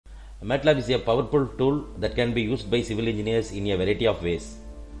Matlab is a powerful tool that can be used by civil engineers in a variety of ways.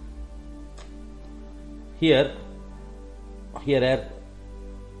 Here are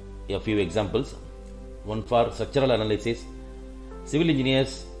a few examples. One for structural analysis. Civil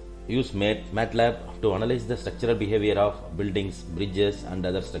engineers use Matlab to analyze the structural behavior of buildings, bridges and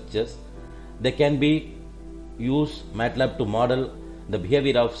other structures. They can be use Matlab to model the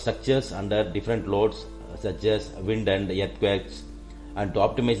behavior of structures under different loads such as wind and earthquakes, and to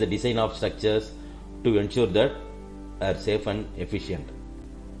optimize the design of structures to ensure that are safe and efficient.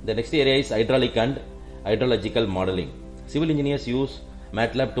 The next area is hydraulic and hydrological modeling. Civil engineers use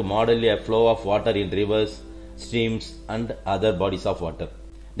Matlab to model a flow of water in rivers, streams and other bodies of water.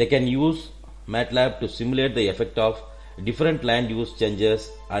 They can use Matlab to simulate the effect of different land use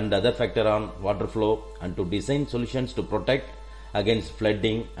changes and other factor on water flow, and to design solutions to protect against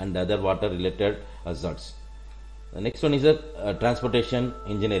flooding and other water related hazards. The next one is transportation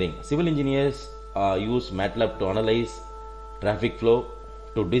engineering. Civil engineers use Matlab to analyze traffic flow,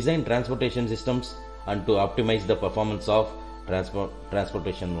 to design transportation systems and to optimize the performance of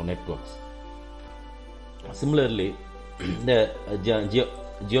transportation networks. Similarly, the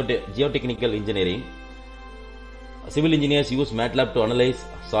geotechnical engineering. Civil engineers use Matlab to analyze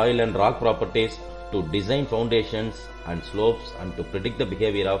soil and rock properties, to design foundations and slopes and to predict the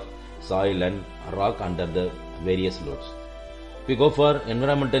behavior of soil and rock under the various loads. If we go for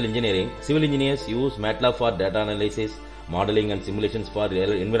environmental engineering, civil engineers use Matlab for data analysis, modeling and simulations for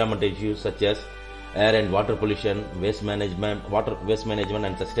environmental issues such as air and water pollution, waste management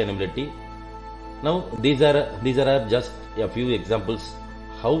and sustainability. Now these are just a few examples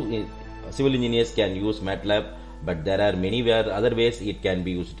how civil engineers can use Matlab, but there are many other ways it can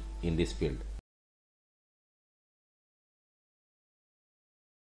be used in this field.